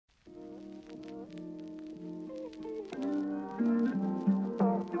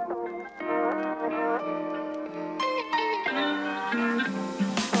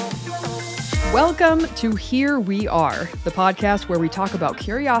Welcome to Here We Are, the podcast where we talk about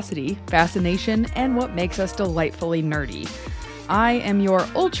curiosity, fascination, and what makes us delightfully nerdy. I am your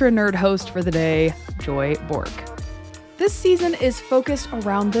ultra nerd host for the day, Joy Bork. This season is focused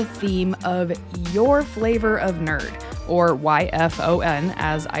around the theme of your flavor of nerd, or YFON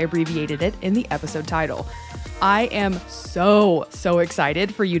as I abbreviated it in the episode title. I am so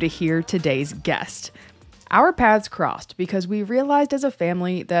excited for you to hear today's guest. Our paths crossed because we realized as a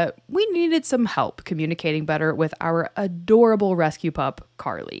family that we needed some help communicating better with our adorable rescue pup,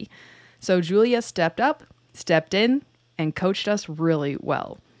 Carly. So Julia stepped in, and coached us really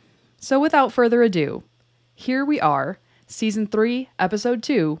well. So without further ado, here we are, Season 3, Episode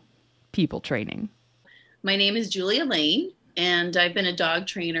 2, People Training. My name is Julia Lane, and I've been a dog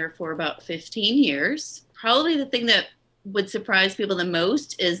trainer for about 15 years. Probably the thing that would surprise people the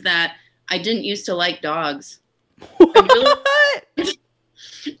most is that I didn't used to like dogs. What?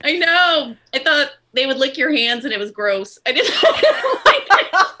 I know. I thought they would lick your hands and it was gross. I didn't like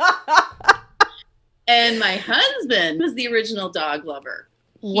it. And my husband was the original dog lover.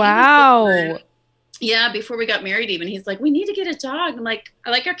 Wow. Yeah, before we got married even, he's like, we need to get a dog. I'm like,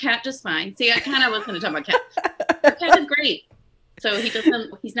 I like our cat just fine. See, I kind of was going to talk about cat. Our cat is great. So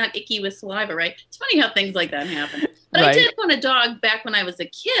he's not icky with saliva, right? It's funny how things like that happen. But right. I did want a dog back when I was a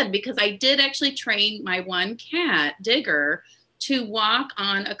kid because I did actually train my one cat, Digger, to walk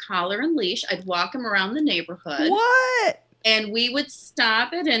on a collar and leash. I'd walk him around the neighborhood. What? And we would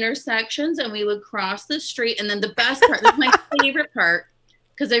stop at intersections and we would cross the street. And then the best part, this is my favorite part,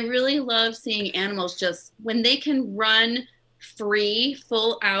 because I really love seeing animals just when they can run free,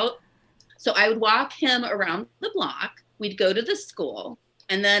 full out. So I would walk him around the block. We'd go to the school.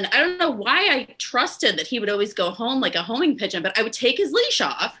 And then I don't know why I trusted that he would always go home like a homing pigeon, but I would take his leash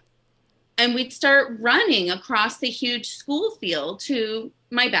off and we'd start running across the huge school field to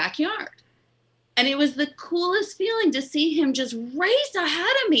my backyard. And it was the coolest feeling to see him just race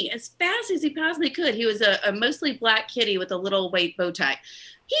ahead of me as fast as he possibly could. He was a mostly black kitty with a little white bow tie.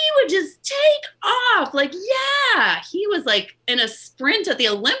 He would just take off like, yeah, he was like in a sprint at the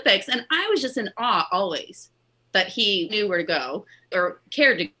Olympics. And I was just in awe always that he knew where to go or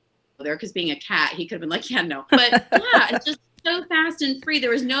cared to go there, because being a cat, he could have been like, yeah, no. But yeah, it's just so fast and free. There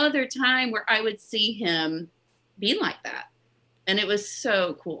was no other time where I would see him be like that. And it was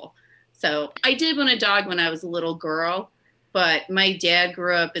so cool. So I did want a dog when I was a little girl, but my dad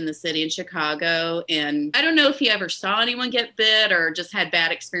grew up in the city in Chicago. And I don't know if he ever saw anyone get bit or just had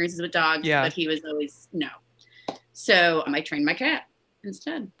bad experiences with dogs, but he was always no. So I trained my cat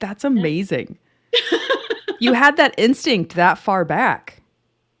instead. That's amazing. Yeah. You had that instinct that far back.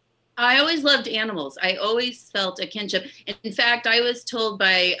 I always loved animals. I always felt a kinship. In fact, I was told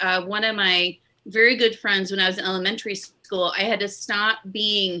by one of my very good friends when I was in elementary school, I had to stop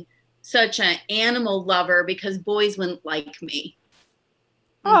being such an animal lover because boys wouldn't like me.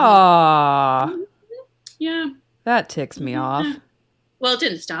 Aww. Mm-hmm. Yeah. That ticks me off. Well, it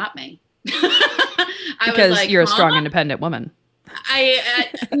didn't stop me. Because you're a strong, independent woman.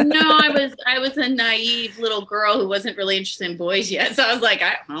 I was a naive little girl who wasn't really interested in boys yet. So I was like,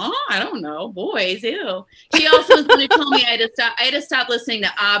 I don't know, boys, ew. She also was going to tell me I had to stop listening to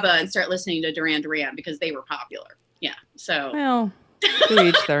ABBA and start listening to Duran Duran because they were popular. Yeah. So well, to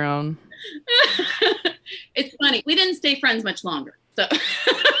each their own. It's funny. We didn't stay friends much longer. So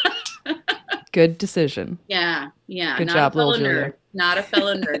good decision. Yeah. Good job, little Julia. Not a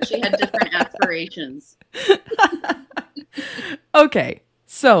fellow nerd. She had different aspirations. Okay,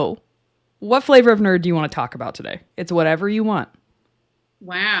 so what flavor of nerd do you want to talk about today? It's whatever you want.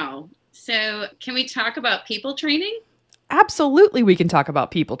 Wow. So can we talk about people training? Absolutely, we can talk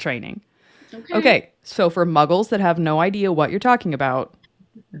about people training. Okay, so for muggles that have no idea what you're talking about,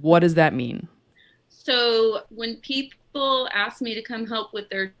 what does that mean? So when people ask me to come help with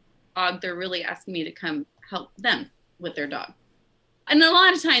their dog, they're really asking me to come help them with their dog. And a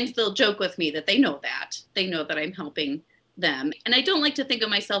lot of times they'll joke with me that they know that. They know that I'm helping them. And I don't like to think of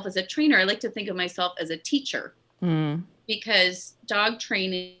myself as a trainer. I like to think of myself as a teacher. Because dog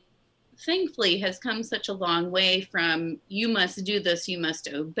training, thankfully, has come such a long way from you must do this, you must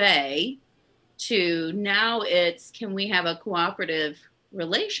obey, to now it's can we have a cooperative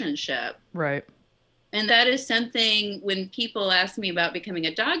relationship? Right. And that is something when people ask me about becoming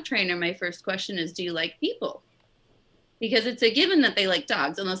a dog trainer, my first question is, do you like people? Because it's a given that they like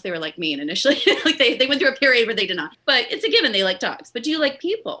dogs, unless they were like me and initially, like they went through a period where they did not. But it's a given they like dogs. But do you like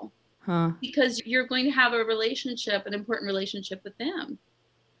people? Because you're going to have a relationship, an important relationship with them.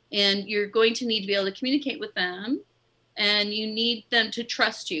 And you're going to need to be able to communicate with them. And you need them to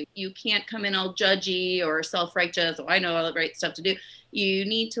trust you. You can't come in all judgy or self-righteous. Oh, I know all the right stuff to do. You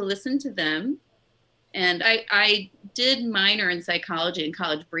need to listen to them. And I did minor in psychology in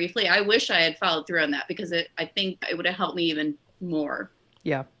college briefly. I wish I had followed through on that because I think it would have helped me even more.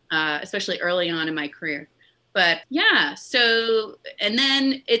 Yeah. Especially early on in my career. But yeah, so, and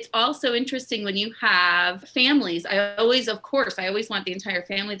then it's also interesting when you have families. I always want the entire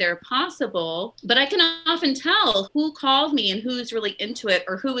family there if possible, but I can often tell who called me and who's really into it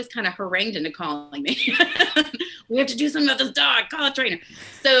or who is kind of harangued into calling me. We have to do something about this dog, call a trainer.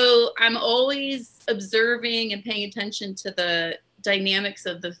 So I'm always observing and paying attention to the dynamics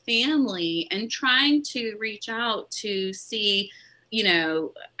of the family and trying to reach out to see,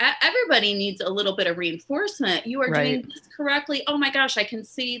 everybody needs a little bit of reinforcement. You are doing this correctly. Oh my gosh, I can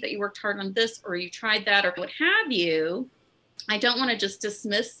see that you worked hard on this or you tried that or what have you. I don't want to just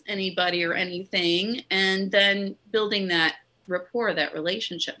dismiss anybody or anything. And then building that rapport, that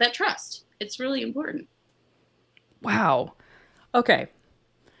relationship, that trust. It's really important. Wow. Okay.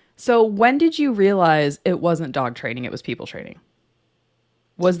 So when did you realize it wasn't dog training, it was people training?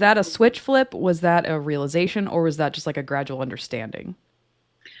 Was that a switch flip? Was that a realization, or was that just like a gradual understanding?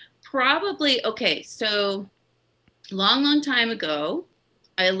 Probably. Okay. So long time ago,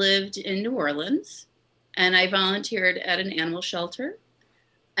 I lived in New Orleans and I volunteered at an animal shelter.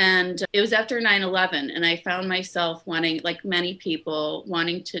 And it was after 9/11. And I found myself wanting, like many people,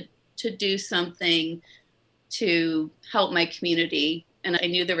 wanting to do something to help my community. And I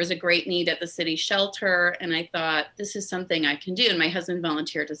knew there was a great need at the city shelter. And I thought, this is something I can do. And my husband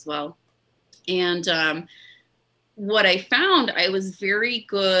volunteered as well. And what I found, I was very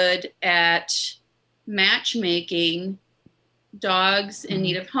good at matchmaking dogs in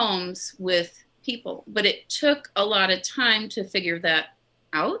need of homes with people. But it took a lot of time to figure that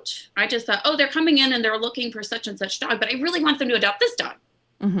out. I just thought, they're coming in and they're looking for such and such dog, but I really want them to adopt this dog.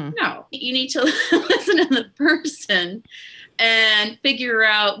 Mm-hmm. No, you need to listen to the person and figure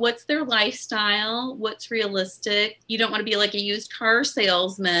out what's their lifestyle, what's realistic. You don't want to be like a used car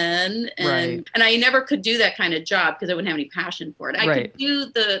salesman. And I never could do that kind of job because I wouldn't have any passion for it. I could do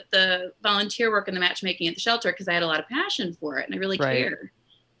the volunteer work and the matchmaking at the shelter because I had a lot of passion for it and I really cared.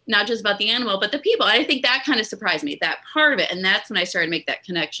 Not just about the animal, but the people. I think that kind of surprised me, that part of it. And that's when I started to make that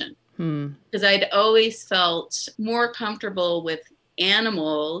connection. Because I'd always felt more comfortable with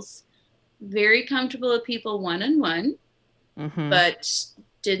animals, very comfortable with people one-on-one. But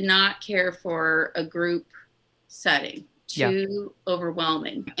did not care for a group setting, too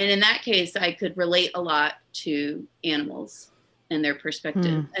overwhelming. And in that case, I could relate a lot to animals and their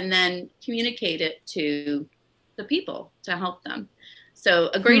perspective and then communicate it to the people to help them. So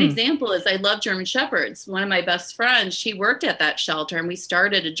a great example is I love German Shepherds. One of my best friends, she worked at that shelter and we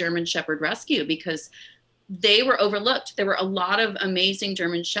started a German Shepherd rescue because they were overlooked. There were a lot of amazing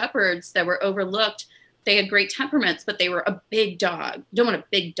German Shepherds that were overlooked. They had great temperaments, but they were a big dog. You don't want a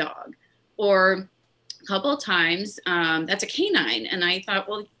big dog. Or a couple of times, that's a canine. And I thought,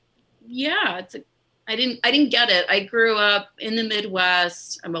 well, yeah, I didn't get it. I grew up in the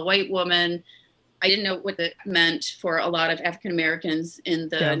Midwest. I'm a white woman. I didn't know what it meant for a lot of African Americans in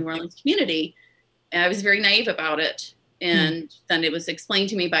the New Orleans community. And I was very naive about it. And then it was explained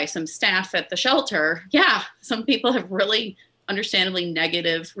to me by some staff at the shelter. Yeah, some people have really understandably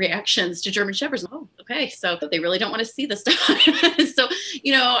negative reactions to German Shepherds. Oh, okay. So they really don't want to see this dog. So,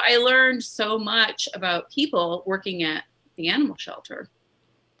 I learned so much about people working at the animal shelter.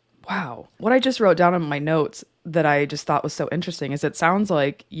 Wow. What I just wrote down in my notes that I just thought was so interesting is it sounds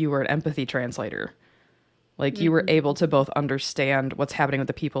like you were an empathy translator. Like you were able to both understand what's happening with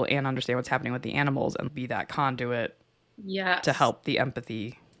the people and understand what's happening with the animals and be that conduit to help the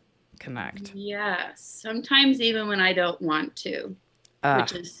empathy connect. Yes. Sometimes even when I don't want to,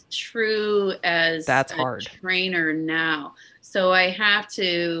 which is true as that's a hard. Trainer now. So I have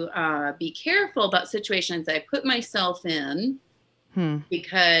to be careful about situations I put myself in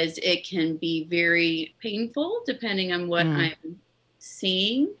because it can be very painful depending on what I'm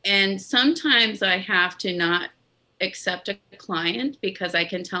seeing. And sometimes I have to not accept a client because I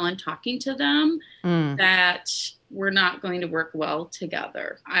can tell in talking to them that we're not going to work well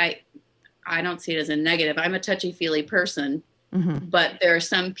together. I don't see it as a negative. I'm a touchy-feely person, but there are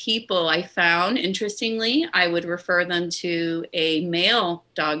some people I found, interestingly, I would refer them to a male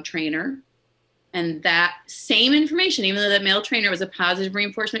dog trainer. And that same information, even though that male trainer was a positive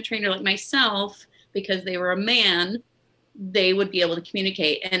reinforcement trainer like myself, because they were a man, they would be able to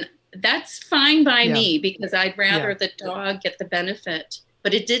communicate. And that's fine by me because I'd rather the dog get the benefit.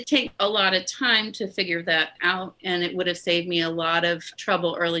 But it did take a lot of time to figure that out. And it would have saved me a lot of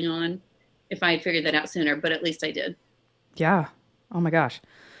trouble early on if I had figured that out sooner. But at least I did. Yeah. Oh my gosh.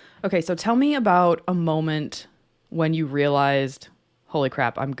 Okay. So tell me about a moment when you realized, holy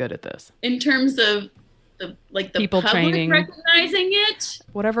crap, I'm good at this. In terms of the People public training, recognizing it?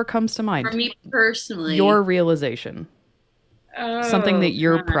 whatever comes to mind. For me personally. Your realization. Oh, something that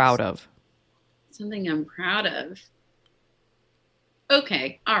you're gosh. proud of. Something I'm proud of.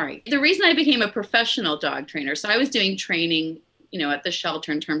 Okay, all right. The reason I became a professional dog trainer, so I was doing training, at the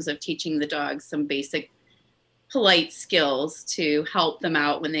shelter in terms of teaching the dogs some basic polite skills to help them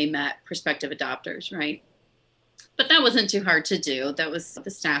out when they met prospective adopters, right? But that wasn't too hard to do. That was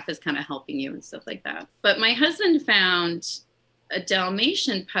the staff is kind of helping you and stuff like that. But my husband found a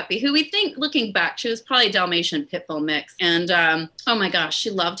Dalmatian puppy who we think, looking back, she was probably a Dalmatian pit bull mix. And oh my gosh, she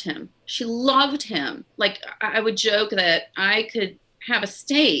loved him. She loved him. Like I would joke that I could have a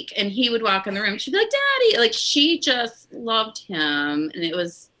steak and he would walk in the room. She'd be like, Daddy. Like she just loved him. And it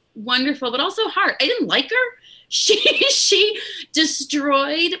was wonderful, but also hard. I didn't like her. She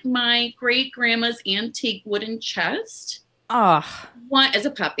destroyed my great grandma's antique wooden chest. As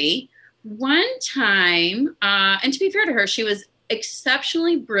a puppy. One time, and to be fair to her, she was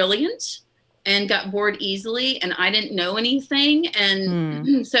exceptionally brilliant and got bored easily, and I didn't know anything.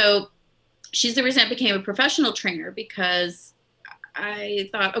 And so she's the reason I became a professional trainer, because I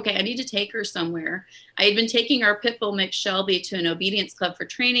thought, okay, I need to take her somewhere. I had been taking our pit bull mix Shelby to an obedience club for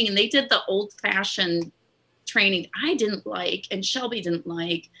training, and they did the old-fashioned training I didn't like and Shelby didn't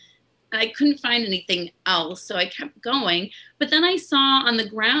like. And I couldn't find anything else, so I kept going. But then I saw on the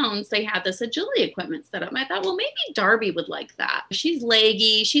grounds they had this agility equipment set up. And I thought, well, maybe Darby would like that. She's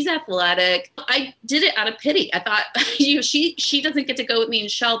leggy, she's athletic. I did it out of pity. I thought, she doesn't get to go with me and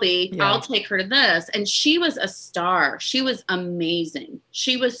Shelby. Yeah. I'll take her to this. And she was a star. She was amazing.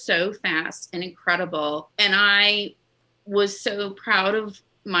 She was so fast and incredible. And I was so proud of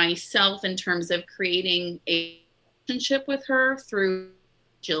myself in terms of creating a relationship with her through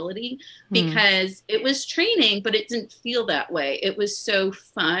agility, because it was training, but it didn't feel that way. It was so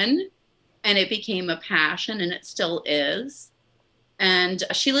fun and it became a passion, and it still is. And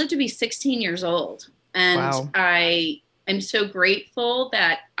she lived to be 16 years old. And wow. I am so grateful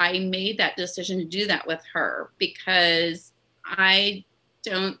that I made that decision to do that with her, because she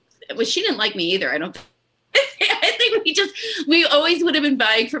didn't like me either. I think we always would have been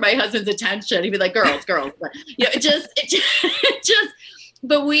vying for my husband's attention. He'd be like, girls.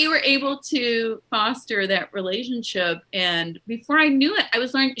 But we were able to foster that relationship. And before I knew it, I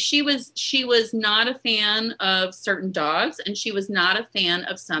was learning she was not a fan of certain dogs, and she was not a fan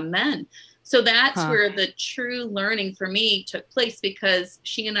of some men. So that's where the true learning for me took place, because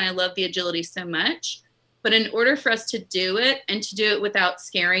she and I love the agility so much. But in order for us to do it, and to do it without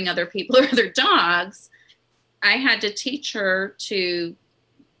scaring other people or other dogs, I had to teach her to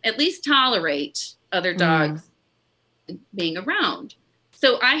at least tolerate other dogs being around.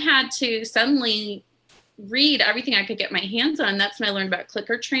 So I had to suddenly read everything I could get my hands on. That's when I learned about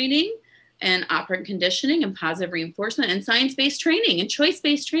clicker training and operant conditioning and positive reinforcement and science-based training and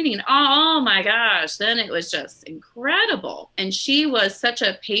choice-based training. And oh my gosh, then it was just incredible. And she was such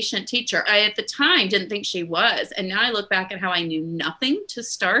a patient teacher. I, at the time, didn't think she was. And now I look back at how I knew nothing to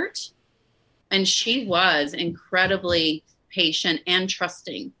start. And she was incredibly patient and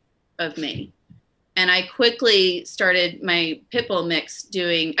trusting of me. And I quickly started my pit bull mix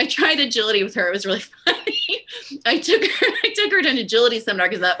I tried agility with her. It was really funny. I took her to an agility seminar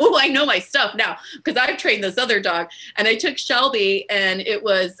because I know my stuff now, because I've trained this other dog. And I took Shelby, and it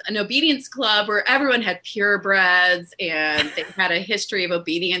was an obedience club where everyone had purebreds and they had a history of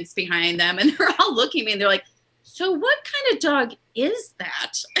obedience behind them. And they're all looking at me and they're like, so what kind of dog is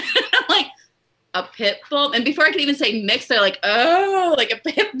that? I'm like, a pit bull. And before I could even say mix, they're like, oh, like a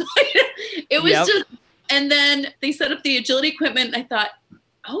pit bull. It was just, and then they set up the agility equipment. And I thought,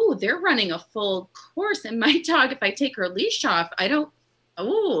 oh, they're running a full course. And my dog, if I take her leash off,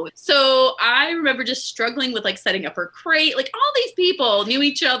 so I remember just struggling with like setting up her crate. Like all these people knew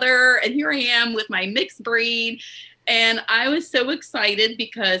each other. And here I am with my mixed breed. And I was so excited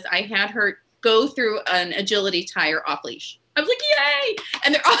because I had her go through an agility tire off leash. I was like, yay.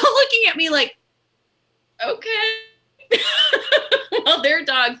 And they're all looking at me like, okay. Well, their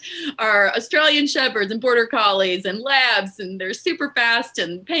dogs are Australian Shepherds and Border Collies and Labs, and they're super fast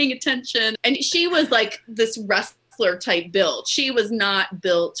and paying attention. And she was like this wrestler type build. She was not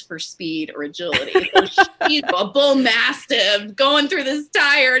built for speed or agility. So she's a bull mastiff going through this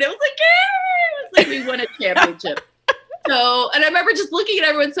tire, and it was like, yay! It was like we won a championship. So, and I remember just looking at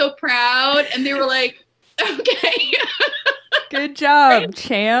everyone so proud, and they were like, okay. Good job,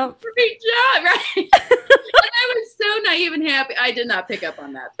 champ. Great job, right? And I was so naive and happy. I did not pick up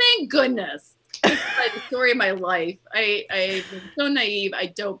on that. Thank goodness. It's like the story of my life. I'm so naive. I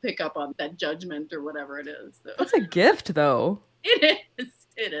don't pick up on that judgment or whatever it is. So. That's a gift, though. It is.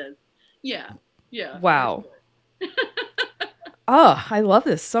 It is. Yeah. Yeah. Wow. Oh, I love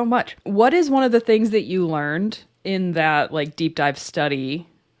this so much. What is one of the things that you learned in that like deep dive study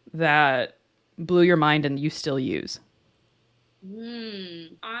that blew your mind and you still use?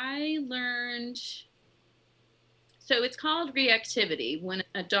 I learned, so it's called reactivity. When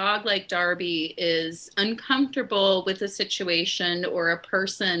a dog like Darby is uncomfortable with a situation or a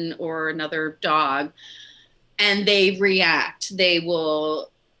person or another dog, and they react, they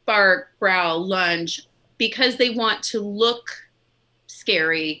will bark, growl, lunge because they want to look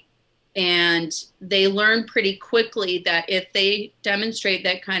scary. And they learn pretty quickly that if they demonstrate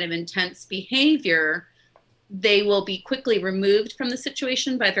that kind of intense behavior, they will be quickly removed from the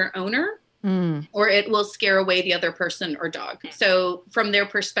situation by their owner, or it will scare away the other person or dog. So from their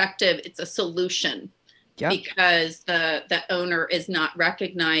perspective, it's a solution because the owner is not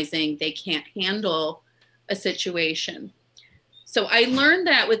recognizing they can't handle a situation. So I learned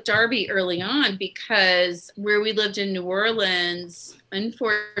that with Darby early on because where we lived in New Orleans,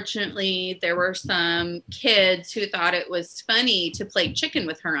 unfortunately, there were some kids who thought it was funny to play chicken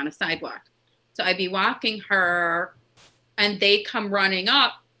with her on a sidewalk. So I'd be walking her and they come running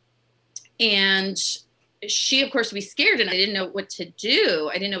up and she, of course, would be scared and I didn't know what to do.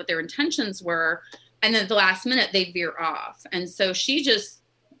 I didn't know what their intentions were. And then at the last minute, they'd veer off. And so she just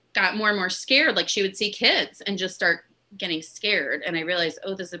got more and more scared. Like she would see kids and just start getting scared. And I realized,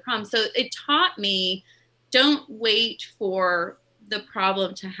 oh, this is a problem. So it taught me, don't wait for the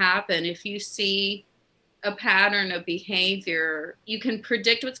problem to happen. If you see a pattern of behavior, you can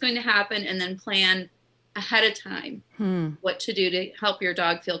predict what's going to happen and then plan ahead of time what to do to help your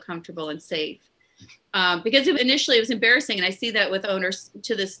dog feel comfortable and safe. Because initially it was embarrassing. And I see that with owners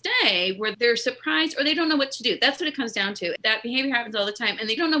to this day where they're surprised or they don't know what to do. That's what it comes down to. That behavior happens all the time and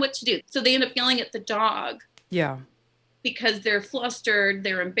they don't know what to do. So they end up yelling at the dog. Yeah. Because they're flustered,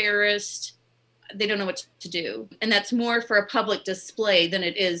 they're embarrassed, they don't know what to do. And that's more for a public display than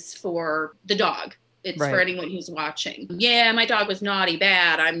it is for the dog. It's for anyone who's watching. Yeah, my dog was naughty,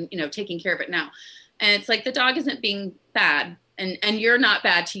 bad. I'm, taking care of it now. And it's like the dog isn't being bad. And you're not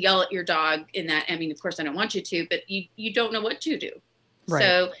bad to yell at your dog in that. I mean, of course, I don't want you to, but you don't know what to do. Right.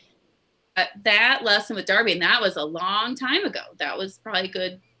 So that lesson with Darby, and that was a long time ago. That was probably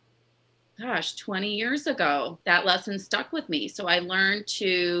good, 20 years ago. That lesson stuck with me. So I learned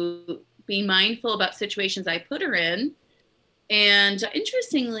to be mindful about situations I put her in. And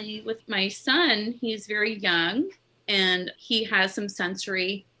interestingly, with my son, he's very young and he has some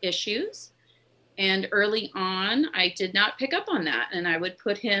sensory issues. And early on, I did not pick up on that. And I would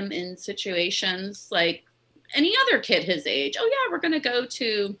put him in situations like any other kid his age. Oh, yeah, we're going to go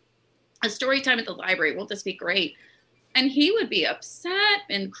to a story time at the library. Won't this be great? And he would be upset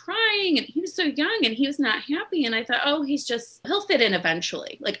and crying. And he was so young and he was not happy. And I thought, oh, he'll fit in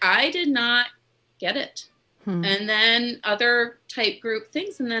eventually. Like I did not get it. And then other type group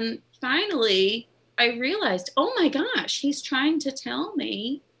things. And then finally I realized, oh my gosh, he's trying to tell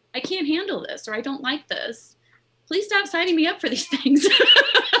me I can't handle this or I don't like this. Please stop signing me up for these things.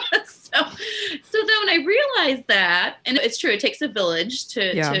 So then when I realized that, and it's true, it takes a village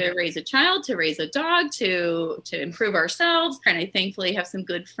to raise a child, to raise a dog, to improve ourselves. And I thankfully have some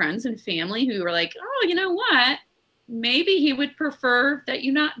good friends and family who were like, oh, you know what? Maybe he would prefer that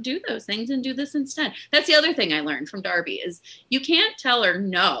you not do those things and do this instead. That's the other thing I learned from Darby is you can't tell her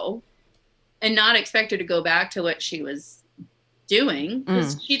no and not expect her to go back to what she was doing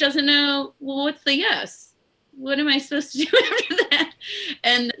because she doesn't know, well, what's the yes? What am I supposed to do after that?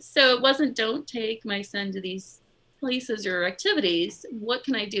 And so it wasn't, don't take my son to these places or activities. What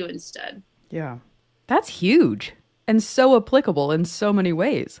can I do instead? Yeah. That's huge and so applicable in so many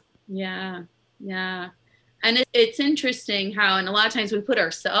ways. Yeah. Yeah. And it's interesting how, and a lot of times we put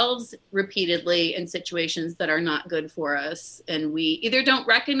ourselves repeatedly in situations that are not good for us. And we either don't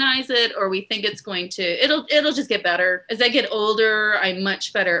recognize it or we think it's going to, it'll just get better. As I get older, I'm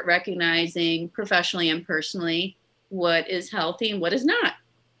much better at recognizing professionally and personally what is healthy and what is not.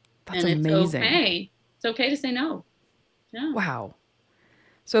 That's amazing. It's okay to say no. Yeah. Wow.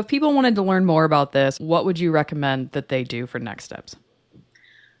 So if people wanted to learn more about this, what would you recommend that they do for next steps?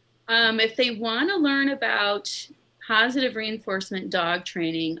 If they want to learn about positive reinforcement dog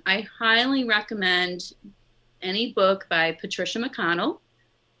training, I highly recommend any book by Patricia McConnell.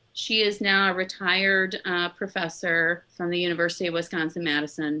 She is now a retired professor from the University of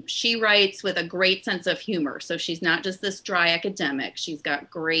Wisconsin-Madison. She writes with a great sense of humor. So she's not just this dry academic. She's got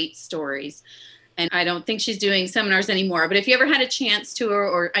great stories. And I don't think she's doing seminars anymore. But if you ever had a chance to her,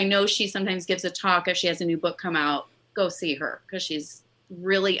 or I know she sometimes gives a talk if she has a new book come out, go see her because she's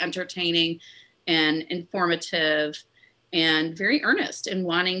really entertaining and informative and very earnest in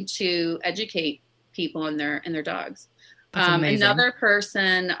wanting to educate people and their dogs. Another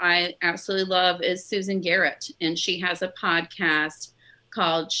person I absolutely love is Susan Garrett, and she has a podcast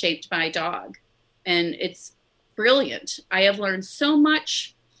called Shaped by Dog, and it's brilliant. I have learned so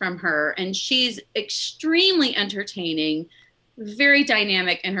much from her, and she's extremely entertaining, very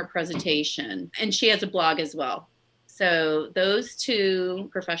dynamic in her presentation, and she has a blog as well. So those two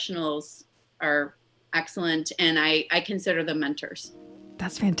professionals are excellent, and I consider them mentors.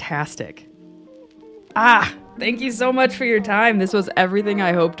 That's fantastic. Thank you so much for your time. This was everything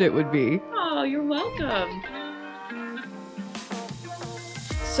I hoped it would be. Oh, you're welcome.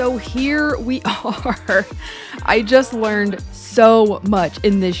 So here we are. I just learned so much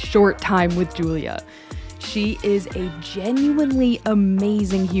in this short time with Julia. She is a genuinely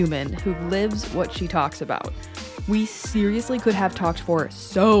amazing human who lives what she talks about. We seriously could have talked for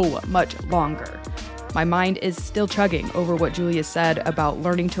so much longer. My mind is still chugging over what Julia said about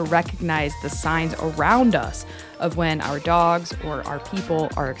learning to recognize the signs around us of when our dogs or our people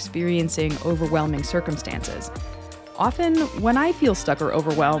are experiencing overwhelming circumstances. Often, when I feel stuck or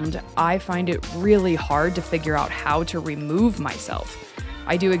overwhelmed, I find it really hard to figure out how to remove myself.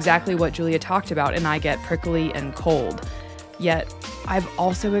 I do exactly what Julia talked about, and I get prickly and cold. Yet, I've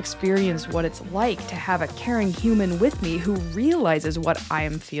also experienced what it's like to have a caring human with me who realizes what I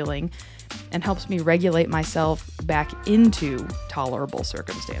am feeling and helps me regulate myself back into tolerable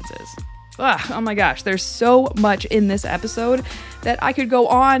circumstances. Oh my gosh, there's so much in this episode that I could go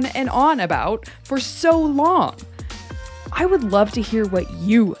on and on about for so long. I would love to hear what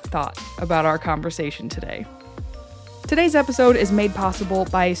you thought about our conversation today. Today's episode is made possible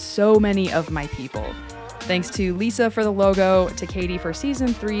by so many of my people. Thanks to Lisa for the logo, to Katie for Season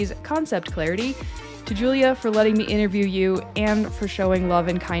 3's concept clarity, to Julia for letting me interview you, and for showing love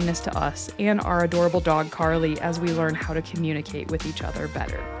and kindness to us and our adorable dog Carly as we learn how to communicate with each other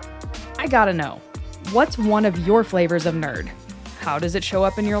better. I gotta know, what's one of your flavors of nerd? How does it show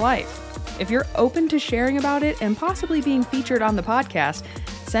up in your life? If you're open to sharing about it and possibly being featured on the podcast,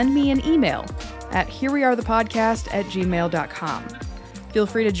 send me an email at herewearethepodcast@gmail.com. Feel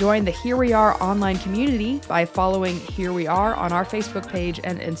free to join the Here We Are online community by following Here We Are on our Facebook page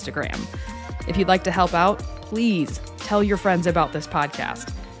and Instagram. If you'd like to help out, please tell your friends about this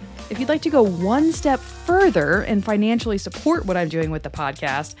podcast. If you'd like to go one step further and financially support what I'm doing with the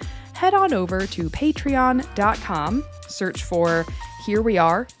podcast, head on over to patreon.com, search for Here We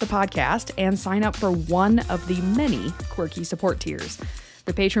Are, the podcast, and sign up for one of the many quirky support tiers.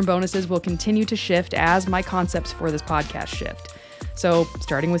 The patron bonuses will continue to shift as my concepts for this podcast shift. So,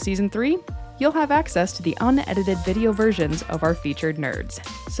 starting with Season 3, you'll have access to the unedited video versions of our featured nerds.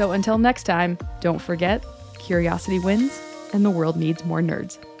 So until next time, don't forget, curiosity wins, and the world needs more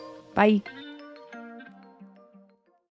nerds. Bye.